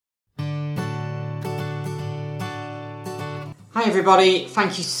Hi everybody,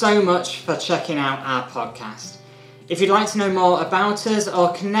 thank you so much for checking out our podcast. If you'd like to know more about us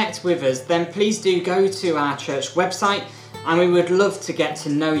or connect with us, then please do go to our church website and we would love to get to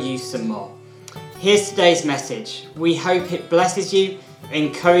know you some more. Here's today's message. We hope it blesses you,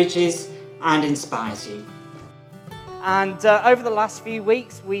 encourages and inspires you. And over the last few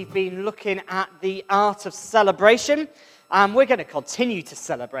weeks, we've been looking at the art of celebration. And we're going to continue to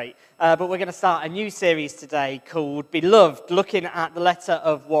celebrate, but we're going to start a new series today called Beloved, looking at the letter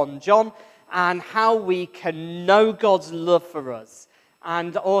of 1 John and how we can know God's love for us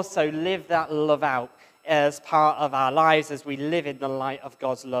and also live that love out as part of our lives as we live in the light of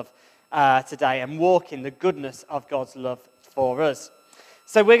God's love today and walk in the goodness of God's love for us.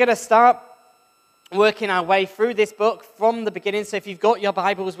 So we're going to start working our way through this book from the beginning. So if you've got your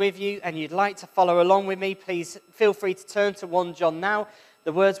Bibles with you and you'd like to follow along with me, please feel free to turn to 1 John now.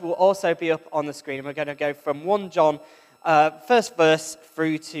 The words will also be up on the screen. And we're going to go from 1 John, first verse,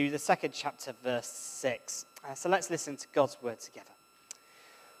 through to the second chapter, verse 6. So let's listen to God's word together.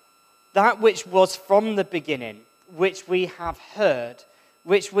 That which was from the beginning, which we have heard,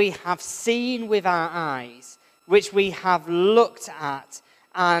 which we have seen with our eyes, which we have looked at,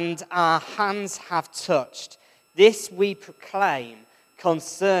 and our hands have touched. This we proclaim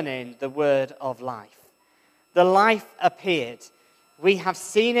concerning the word of life. The life appeared. We have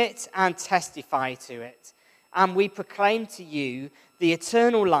seen it and testify to it. And we proclaim to you the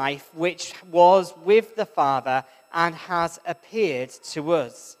eternal life which was with the Father and has appeared to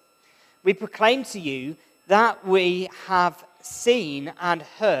us. We proclaim to you that we have seen and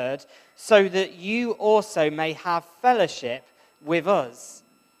heard, so that you also may have fellowship with us.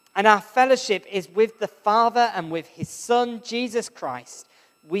 And our fellowship is with the Father and with his Son, Jesus Christ.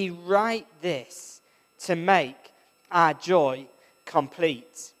 We write this to make our joy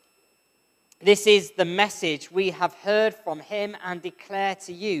complete. This is the message we have heard from him and declare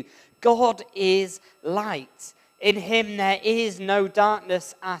to you. God is light. In him there is no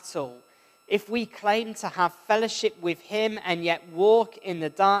darkness at all. If we claim to have fellowship with him and yet walk in the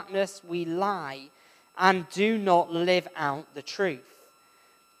darkness, we lie and do not live out the truth.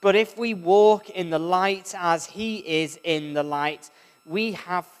 But if we walk in the light as he is in the light, we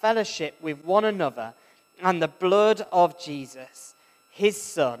have fellowship with one another, and the blood of Jesus, his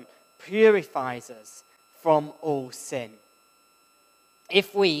Son, purifies us from all sin.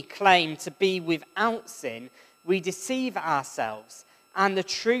 If we claim to be without sin, we deceive ourselves, and the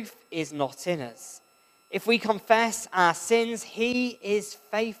truth is not in us. If we confess our sins, he is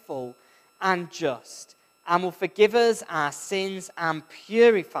faithful and just, and will forgive us our sins and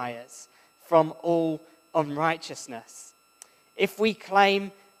purify us from all unrighteousness. If we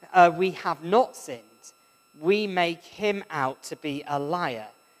claim we have not sinned, we make him out to be a liar,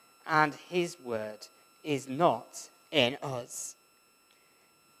 and his word is not in us.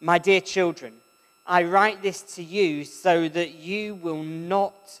 My dear children, I write this to you so that you will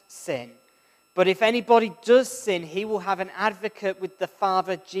not sin. But if anybody does sin, he will have an advocate with the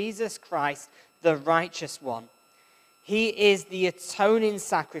Father, Jesus Christ, the righteous one. He is the atoning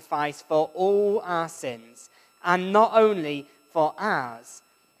sacrifice for all our sins, and not only for ours,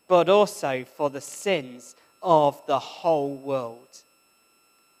 but also for the sins of the whole world.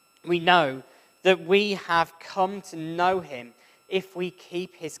 We know that we have come to know him if we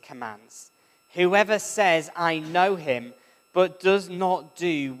keep his commands. Whoever says, I know him, but does not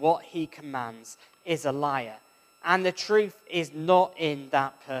do what he commands is a liar, and the truth is not in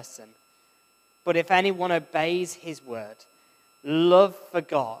that person. But if anyone obeys his word, love for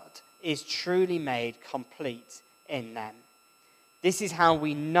God is truly made complete in them. This is how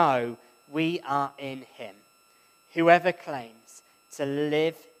we know we are in him. Whoever claims to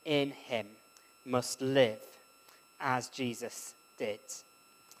live in him must live as Jesus did.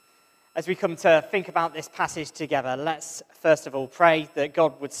 As we come to think about this passage together, let's first of all pray that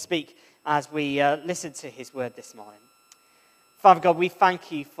God would speak as we listen to his word this morning. Father God, we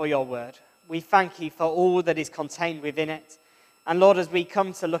thank you for your word. We thank you for all that is contained within it. And Lord, as we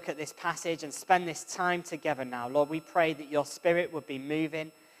come to look at this passage and spend this time together now, Lord, we pray that your spirit would be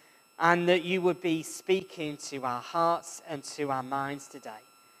moving and that you would be speaking to our hearts and to our minds today.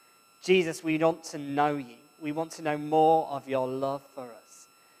 Jesus, we want to know you. We want to know more of your love for us.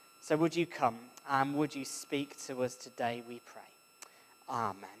 So would you come and would you speak to us today, we pray.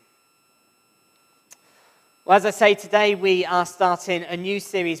 Amen. Well, as I say, today we are starting a new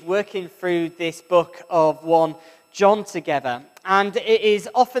series working through this book of 1 John together. And it is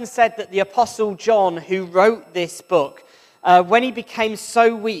often said that the Apostle John, who wrote this book, when he became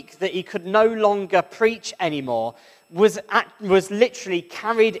so weak that he could no longer preach anymore, was literally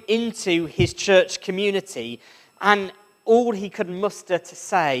carried into his church community and all he could muster to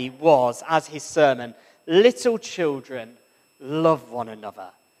say was, as his sermon, "Little children, love one another."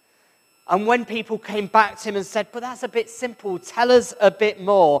 And when people came back to him and said, "But that's a bit simple, tell us a bit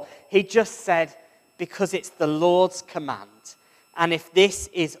more," he just said, "Because it's the Lord's command. And if this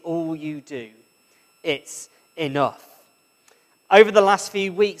is all you do, it's enough." Over the last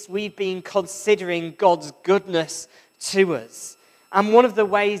few weeks, we've been considering God's goodness to us. And one of the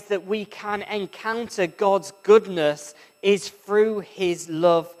ways that we can encounter God's goodness is through his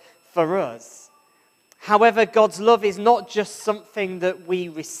love for us. However, God's love is not just something that we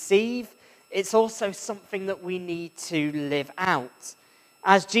receive, it's also something that we need to live out.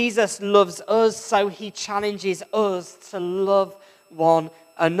 As Jesus loves us, so he challenges us to love one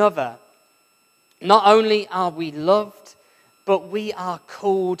another. Not only are we loved, but we are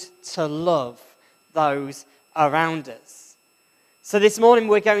called to love those around us. So this morning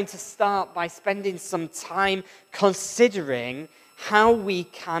we're going to start by spending some time considering how we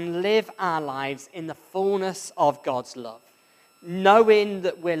can live our lives in the fullness of God's love, knowing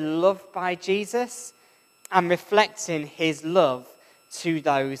that we're loved by Jesus and reflecting his love to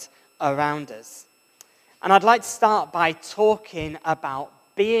those around us. And I'd like to start by talking about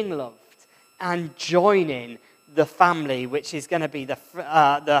being loved and joining the family, which is going to be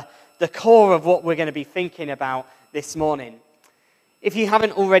the core of what we're going to be thinking about this morning. If you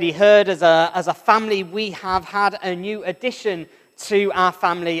haven't already heard, as a family, we have had a new addition to our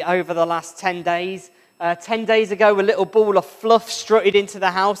family over the last 10 days. 10 days ago, a little ball of fluff strutted into the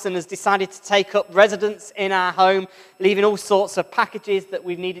house and has decided to take up residence in our home, leaving all sorts of packages that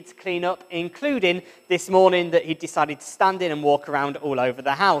we've needed to clean up, including this morning that he decided to stand in and walk around all over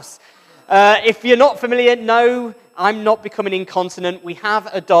the house. If you're not familiar, no, I'm not becoming incontinent. We have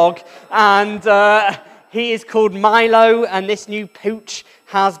a dog, and he is called Milo, and this new pooch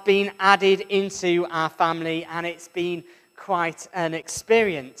has been added into our family, and it's been quite an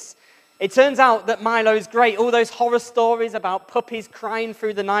experience. It turns out that Milo's great. All those horror stories about puppies crying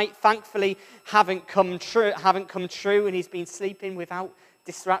through the night, thankfully, haven't come true, and he's been sleeping without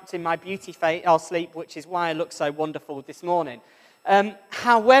disrupting my beauty sleep, which is why I look so wonderful this morning.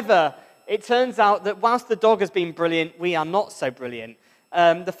 However, it turns out that whilst the dog has been brilliant, we are not so brilliant.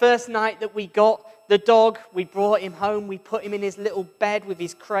 The first night that we got the dog, we brought him home, we put him in his little bed with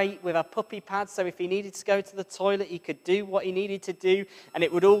his crate with a puppy pad, so if he needed to go to the toilet, he could do what he needed to do, and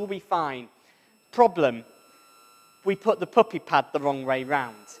it would all be fine. Problem, we put the puppy pad the wrong way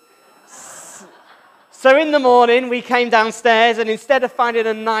round. So in the morning, we came downstairs, and instead of finding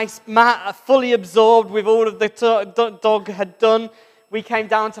a nice mat fully absorbed with all of the dog had done, we came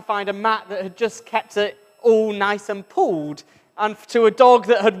down to find a mat that had just kept it all nice and pulled, and to a dog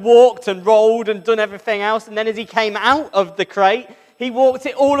that had walked and rolled and done everything else. And then as he came out of the crate, he walked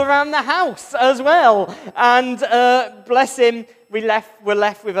it all around the house as well. And bless him, we're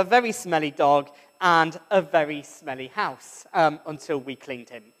left with a very smelly dog and a very smelly house until we cleaned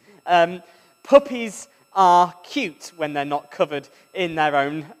him. Puppies are cute when they're not covered in their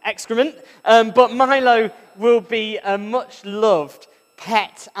own excrement, but Milo will be a much loved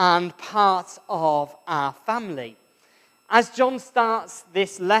pet and part of our family. As John starts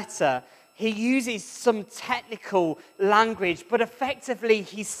this letter, he uses some technical language, but effectively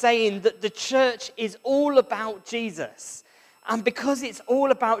he's saying that the church is all about Jesus. And because it's all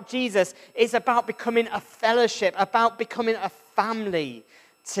about Jesus, it's about becoming a fellowship, about becoming a family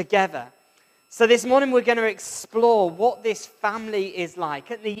together. So this morning we're going to explore what this family is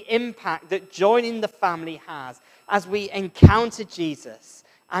like and the impact that joining the family has as we encounter Jesus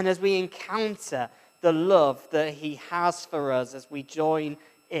and as we encounter the love that he has for us as we join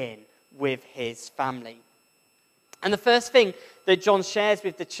in with his family. And the first thing that John shares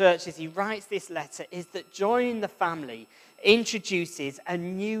with the church as he writes this letter is that joining the family introduces a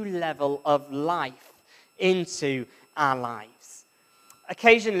new level of life into our lives.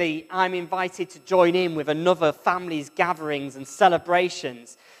 Occasionally, I'm invited to join in with another family's gatherings and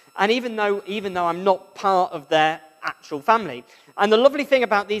celebrations, and even though I'm not part of their actual family. And the lovely thing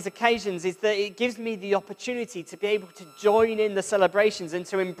about these occasions is that it gives me the opportunity to be able to join in the celebrations and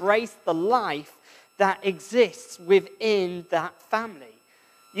to embrace the life that exists within that family.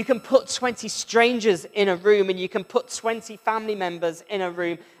 You can put 20 strangers in a room and you can put 20 family members in a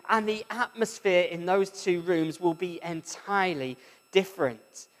room, and the atmosphere in those two rooms will be entirely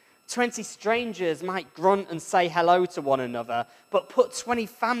different. 20 strangers might grunt and say hello to one another, but put 20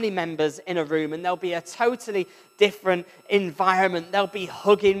 family members in a room and there'll be a totally different environment. They'll be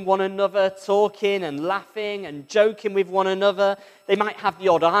hugging one another, talking and laughing and joking with one another. They might have the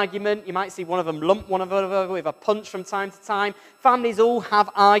odd argument. You might see one of them lump one another with a punch from time to time. Families all have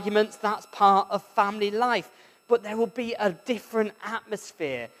arguments. That's part of family life. but there will be a different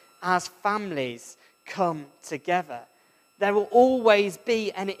atmosphere as families come together. There will always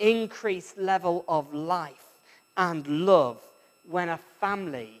be an increased level of life and love when a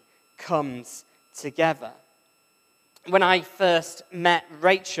family comes together. When I first met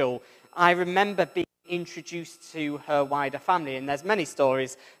Rachel, I remember being introduced to her wider family, and there's many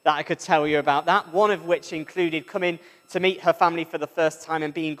stories that I could tell you about that, one of which included coming to meet her family for the first time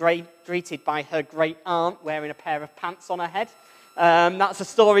and being greeted by her great aunt wearing a pair of pants on her head. That's a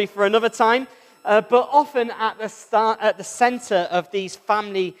story for another time, but often at the centre of these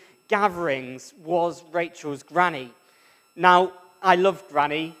family gatherings was Rachel's granny. Now, I loved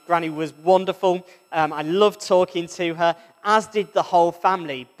Granny. Granny was wonderful. I loved talking to her, as did the whole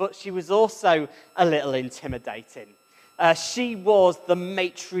family, but she was also a little intimidating. She was the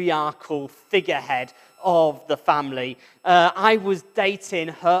matriarchal figurehead of the family. I was dating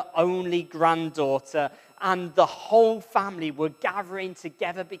her only granddaughter, and the whole family were gathering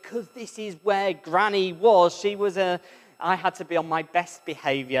together because this is where Granny was. I had to be on my best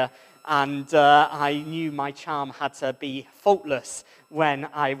behaviour, and I knew my charm had to be faultless when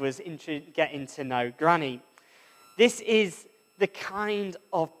I was getting to know Granny. This is the kind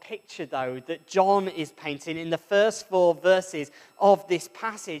of picture, though, that John is painting in the first 4 verses of this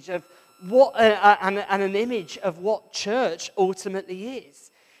passage of what and an image of what church ultimately is.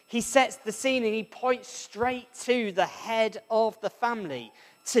 He sets the scene and he points straight to the head of the family,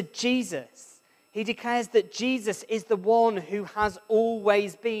 to Jesus. He declares that Jesus is the one who has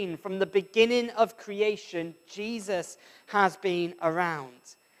always been. From the beginning of creation, Jesus has been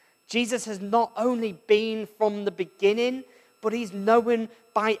around. Jesus has not only been from the beginning, but he's known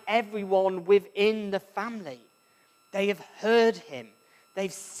by everyone within the family. They have heard him.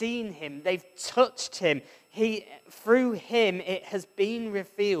 They've seen him. They've touched him. Through him, it has been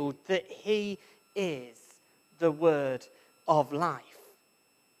revealed that he is the word of life.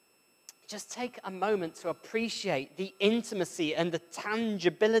 Just take a moment to appreciate the intimacy and the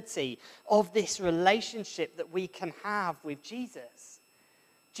tangibility of this relationship that we can have with Jesus.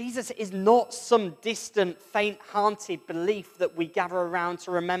 Jesus is not some distant, faint-hearted belief that we gather around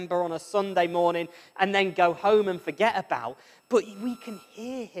to remember on a Sunday morning and then go home and forget about, but we can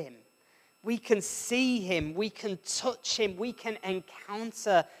hear him. We can see him. We can touch him. We can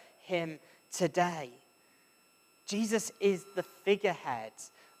encounter him today. Jesus is the figurehead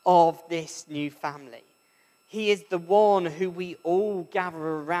of this new family. He is the one who we all gather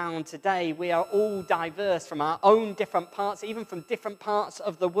around today. We are all diverse from our own different parts, even from different parts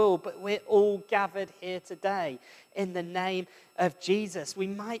of the world, but we're all gathered here today in the name of Jesus. We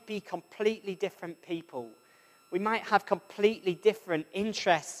might be completely different people. We might have completely different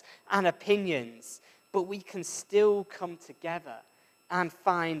interests and opinions, but we can still come together and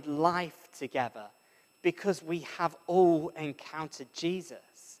find life together because we have all encountered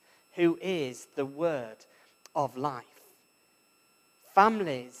Jesus, who is the word of life.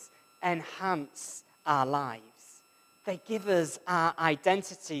 Families enhance our lives. They give us our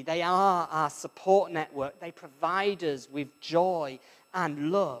identity. They are our support network. They provide us with joy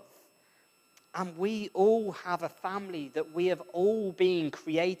and love. And we all have a family that we have all been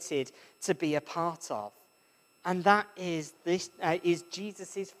created to be a part of. And that is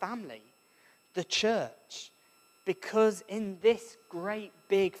Jesus' family, the church. Because in this great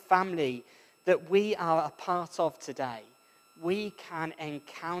big family that we are a part of today, we can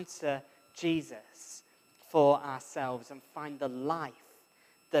encounter Jesus for ourselves and find the life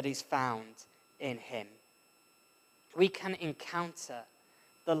that is found in him. We can encounter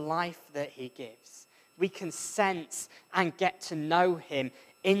the life that he gives. We can sense and get to know him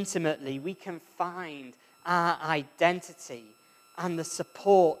intimately. We can find our identity and the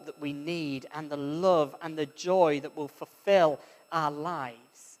support that we need and the love and the joy that will fulfill our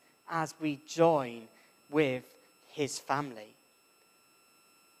lives as we join with his family.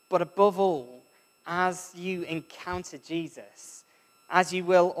 But above all, as you encounter Jesus, as you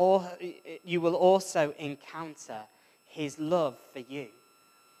will also encounter his love for you.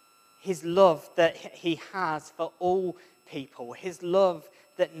 His love that he has for all people. His love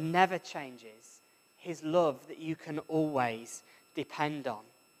that never changes. His love that you can always depend on.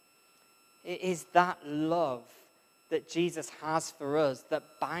 It is that love that Jesus has for us that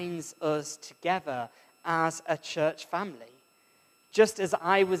binds us together as a church family. Just as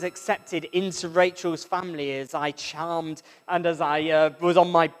I was accepted into Rachel's family as I charmed and as I was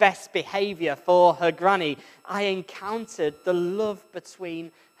on my best behavior for her granny, I encountered the love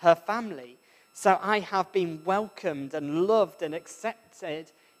between her family. So I have been welcomed and loved and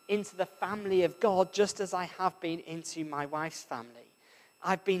accepted into the family of God just as I have been into my wife's family.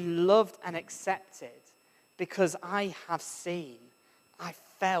 I've been loved and accepted because I have seen, I've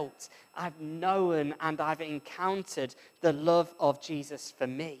felt, I've known, and I've encountered the love of Jesus for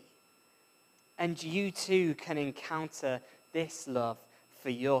me. And you too can encounter this love for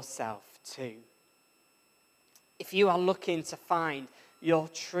yourself too. If you are looking to find your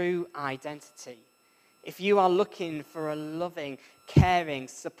true identity, if you are looking for a loving, caring,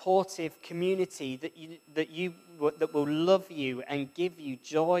 supportive community that will love you and give you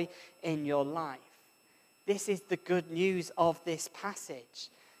joy in your life, this is the good news of this passage.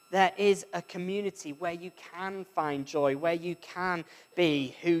 There is a community where you can find joy, where you can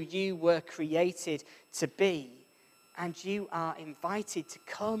be who you were created to be. And you are invited to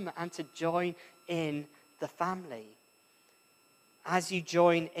come and to join in the family. As you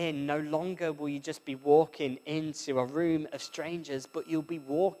join in, no longer will you just be walking into a room of strangers, but you'll be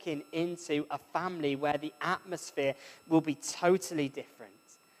walking into a family where the atmosphere will be totally different.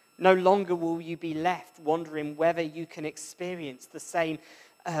 No longer will you be left wondering whether you can experience the same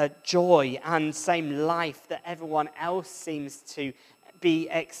joy and same life that everyone else seems to be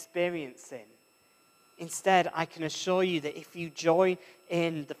experiencing. Instead, I can assure you that if you join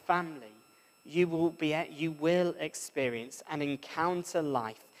in the family, you will experience and encounter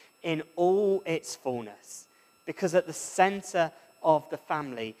life in all its fullness, because at the center of the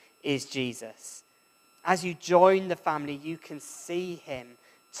family is Jesus. As you join the family, you can see him,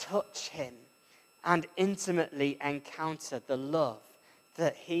 touch him, and intimately encounter the love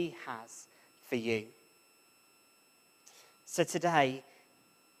that he has for you. So today,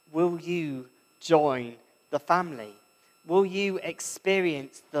 will you join the family? Will you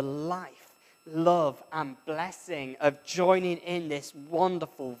experience the life, love, and blessing of joining in this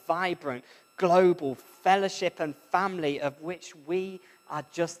wonderful, vibrant, global fellowship and family of which we are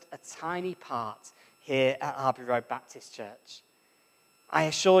just a tiny part here at Arby Road Baptist Church? I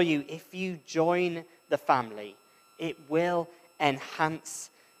assure you, if you join the family, it will enhance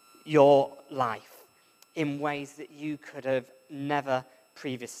your life in ways that you could have never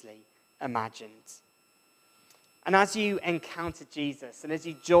previously imagined. And as you encounter Jesus and as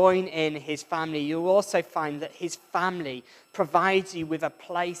you join in his family, you'll also find that his family provides you with a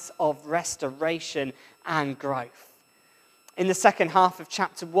place of restoration and growth. In the second half of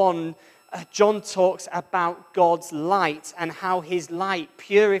chapter 1, John talks about God's light and how his light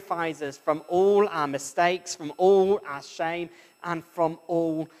purifies us from all our mistakes, from all our shame, and from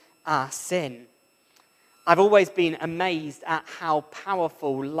all our sin. I've always been amazed at how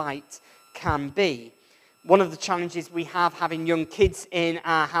powerful light can be. One of the challenges we have having young kids in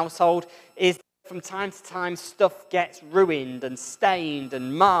our household is from time to time stuff gets ruined and stained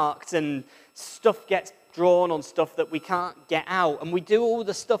and marked, and stuff gets drawn on stuff that we can't get out. And we do all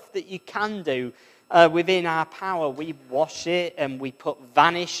the stuff that you can do within our power. We wash it and we put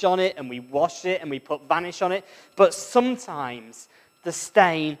vanish on it, and we wash it and we put vanish on it. But sometimes the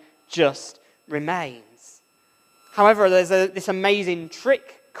stain just remains. However, there's this amazing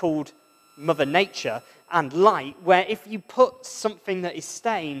trick called Mother Nature and light, where if you put something that is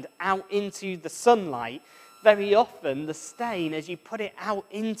stained out into the sunlight, very often the stain, as you put it out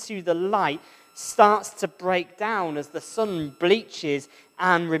into the light, starts to break down as the sun bleaches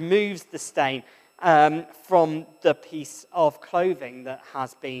and removes the stain from the piece of clothing that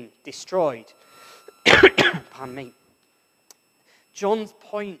has been destroyed. Pardon me. John's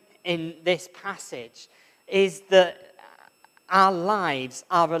point in this passage is that our lives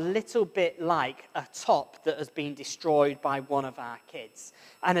are a little bit like a top that has been destroyed by one of our kids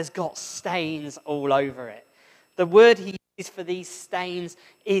and has got stains all over it. The word he uses for these stains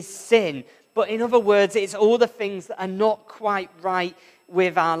is sin. But in other words, it's all the things that are not quite right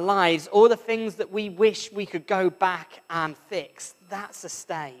with our lives, all the things that we wish we could go back and fix. That's a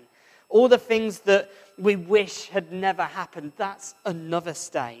stain. All the things that we wish had never happened, that's another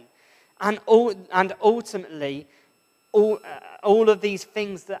stain. And ultimately, all of these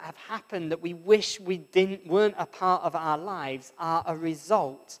things that have happened that we wish weren't a part of our lives are a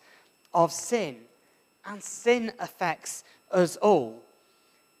result of sin. And sin affects us all.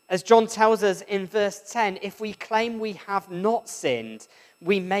 As John tells us in verse 10, if we claim we have not sinned,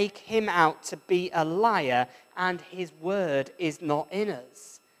 we make him out to be a liar, and his word is not in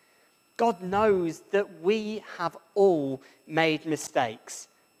us. God knows that we have all made mistakes.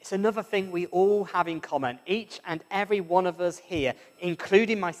 It's another thing we all have in common. Each and every one of us here,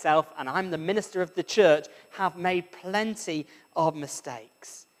 including myself, and I'm the minister of the church, have made plenty of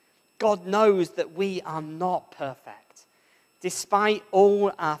mistakes. God knows that we are not perfect. Despite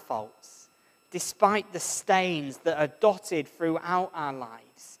all our faults, despite the stains that are dotted throughout our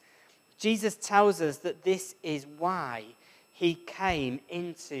lives, Jesus tells us that this is why he came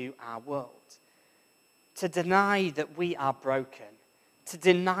into our world. To deny that we are broken, to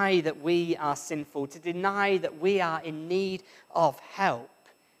deny that we are sinful, to deny that we are in need of help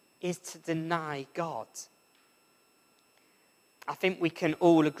is to deny God. I think we can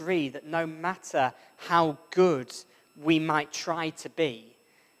all agree that no matter how good we might try to be,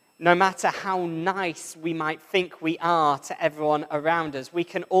 no matter how nice we might think we are to everyone around us, we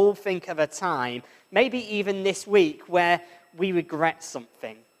can all think of a time, maybe even this week, where we regret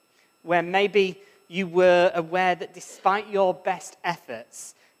something, where maybe you were aware that despite your best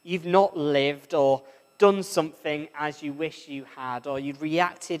efforts, you've not lived or done something as you wish you had, or you've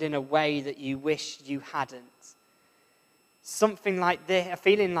reacted in a way that you wish you hadn't. Something like this, a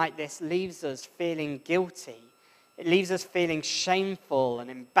feeling like this, leaves us feeling guilty. It leaves us feeling shameful and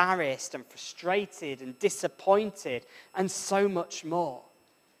embarrassed and frustrated and disappointed and so much more.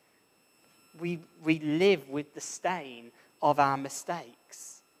 We live with the stain of our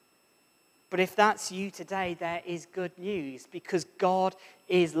mistakes. But if that's you today, there is good news, because God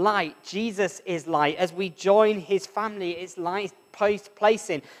is light. Jesus is light. As we join his family, it's like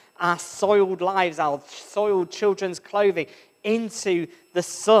placing our soiled lives, our soiled children's clothing into the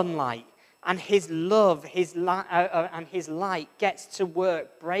sunlight. And his love, and his light gets to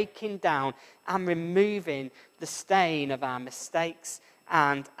work breaking down and removing the stain of our mistakes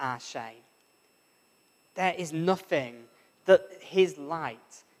and our shame. There is nothing that his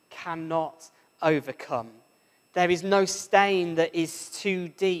light cannot overcome. There is no stain that is too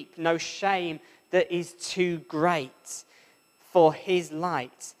deep, no shame that is too great for his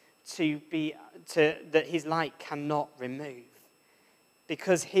light that his light cannot remove.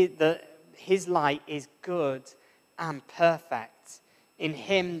 Because his light is good and perfect. In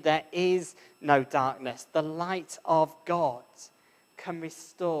him there is no darkness. The light of God can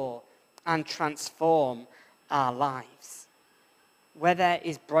restore and transform our lives. Where there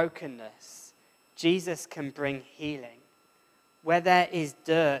is brokenness, Jesus can bring healing. Where there is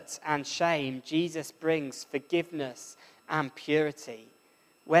dirt and shame, Jesus brings forgiveness and purity.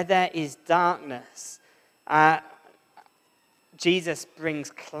 Where there is darkness, Jesus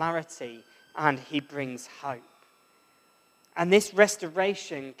brings clarity and he brings hope. And this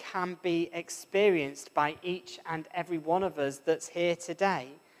restoration can be experienced by each and every one of us that's here today.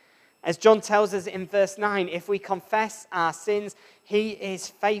 As John tells us in verse 9, if we confess our sins, he is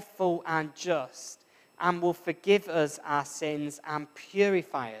faithful and just and will forgive us our sins and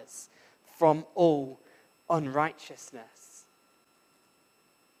purify us from all unrighteousness.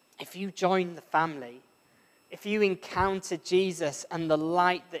 If you join the family, if you encounter Jesus and the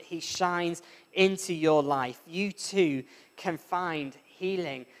light that he shines into your life, you too can find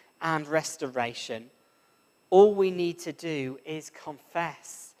healing and restoration. All we need to do is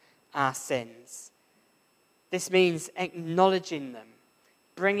confess our sins. This means acknowledging them,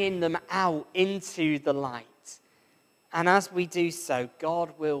 bringing them out into the light. And as we do so,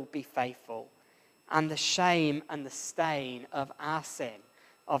 God will be faithful, and the shame and the stain of our sin,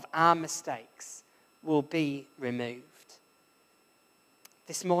 of our mistakes, will be removed.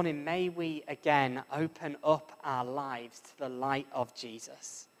 This morning, may we again open up our lives to the light of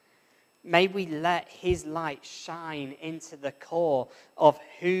Jesus. May we let his light shine into the core of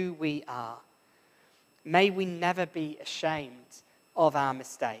who we are. May we never be ashamed of our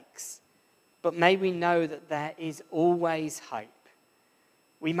mistakes, but may we know that there is always hope.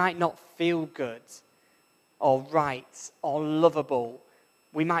 We might not feel good or right or lovable.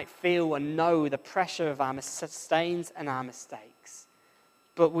 We might feel and know the pressure of our stains and our mistakes,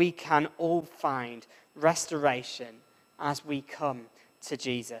 but we can all find restoration as we come to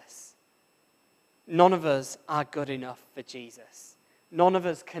Jesus. None of us are good enough for Jesus. None of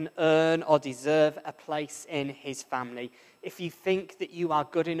us can earn or deserve a place in his family. If you think that you are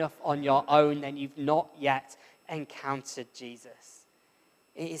good enough on your own, then you've not yet encountered Jesus.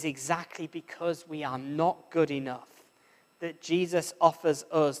 It is exactly because we are not good enough that Jesus offers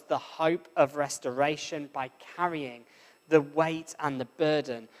us the hope of restoration by carrying the weight and the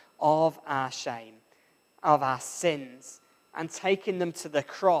burden of our shame, of our sins, and taking them to the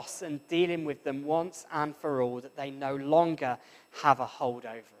cross and dealing with them once and for all, that they no longer have a hold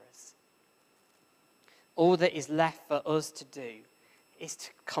over us. All that is left for us to do is to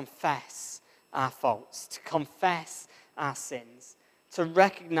confess our faults, to confess our sins, to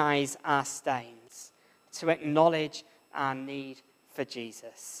recognize our stains, to acknowledge our need for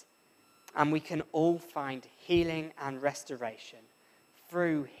Jesus. And we can all find healing and restoration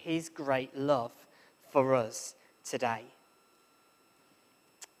through his great love for us today.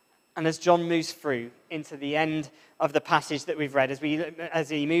 And as John moves through into the end of the passage that we've read, as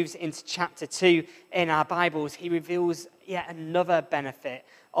he moves into chapter 2 in our Bibles, he reveals yet another benefit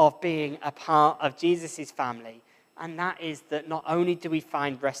of being a part of Jesus' family. And that is that not only do we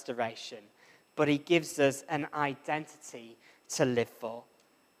find restoration, but he gives us an identity to live for.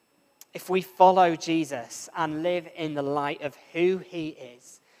 If we follow Jesus and live in the light of who he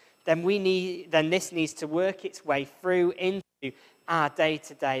is, then this needs to work its way through into our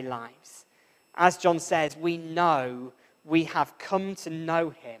day-to-day lives. As John says, we know we have come to know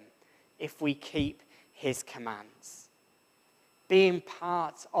him if we keep his commands. Being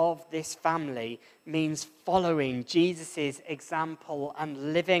part of this family means following Jesus' example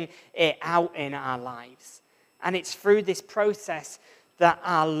and living it out in our lives. And it's through this process that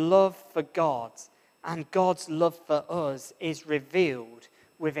our love for God and God's love for us is revealed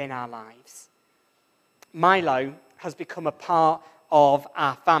within our lives. Milo has become a part of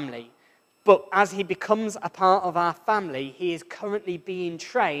our family. But as he becomes a part of our family, he is currently being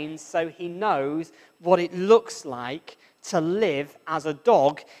trained so he knows what it looks like to live as a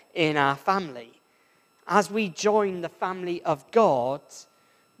dog in our family. As we join the family of God,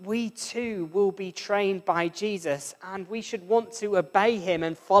 we too will be trained by Jesus, and we should want to obey him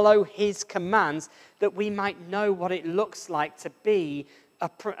and follow his commands that we might know what it looks like to be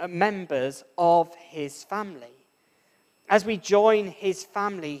members of his family. As we join his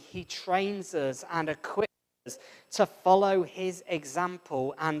family, he trains us and equips us to follow his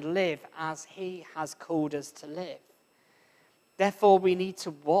example and live as he has called us to live. Therefore, we need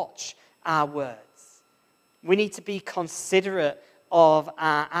to watch our words. We need to be considerate of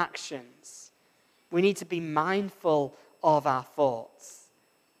our actions. We need to be mindful of our thoughts,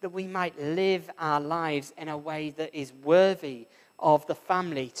 that we might live our lives in a way that is worthy of the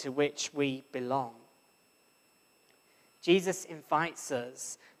family to which we belong. Jesus invites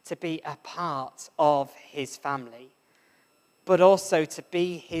us to be a part of his family, but also to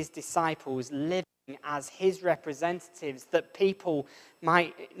be his disciples, living as his representatives, that people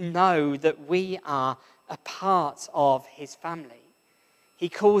might know that we are a part of his family. He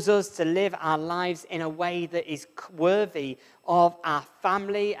calls us to live our lives in a way that is worthy of our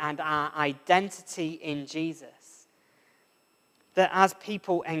family and our identity in Jesus. That as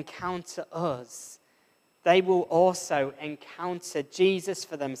people encounter us, they will also encounter Jesus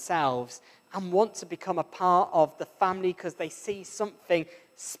for themselves and want to become a part of the family because they see something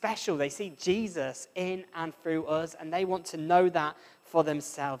special. They see Jesus in and through us, and they want to know that for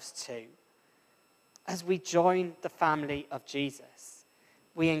themselves too. As we join the family of Jesus,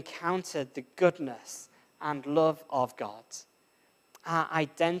 we encounter the goodness and love of God. Our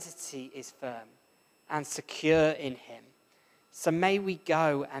identity is firm and secure in him. So may we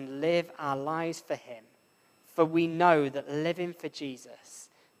go and live our lives for him. For we know that living for Jesus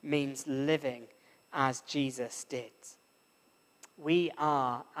means living as Jesus did. We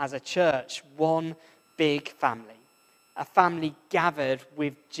are, as a church, one big family, a family gathered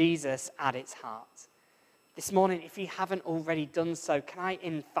with Jesus at its heart. This morning, if you haven't already done so, can I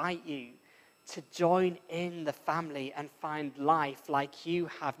invite you to join in the family and find life like you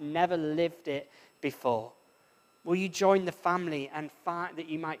have never lived it before? Will you join the family and that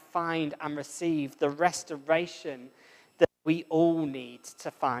you might find and receive the restoration that we all need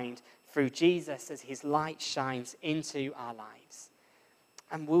to find through Jesus as his light shines into our lives?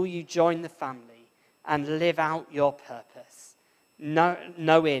 And will you join the family and live out your purpose,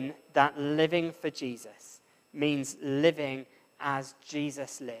 knowing that living for Jesus means living as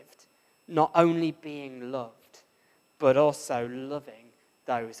Jesus lived, not only being loved, but also loving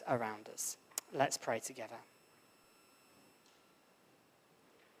those around us? Let's pray together.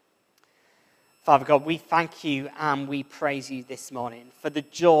 Father God, we thank you and we praise you this morning for the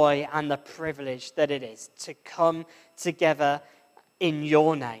joy and the privilege that it is to come together in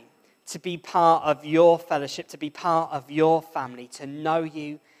your name, to be part of your fellowship, to be part of your family, to know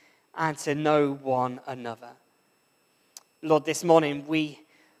you and to know one another. Lord, this morning we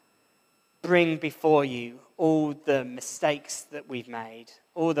bring before you all the mistakes that we've made,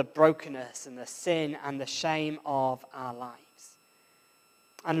 all the brokenness and the sin and the shame of our lives.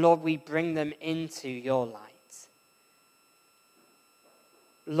 And Lord, we bring them into your light.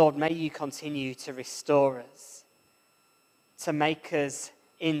 Lord, may you continue to restore us, to make us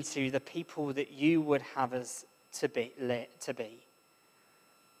into the people that you would have us to be.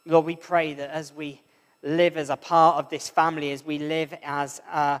 Lord, we pray that as we live as a part of this family, as we live as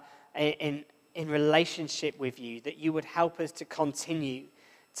in relationship with you, that you would help us to continue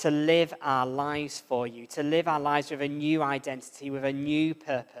to live our lives for you, to live our lives with a new identity, with a new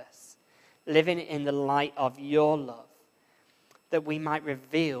purpose, living in the light of your love. that we might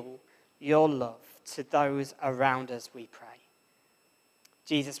reveal your love to those around us, we pray.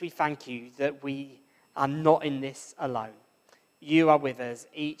 Jesus, we thank you that we are not in this alone. You are with us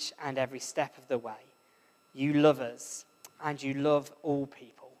each and every step of the way. You love us and you love all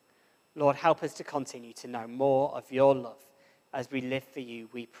people. Lord, help us to continue to know more of your love as we live for you,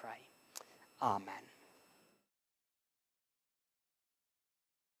 we pray. Amen.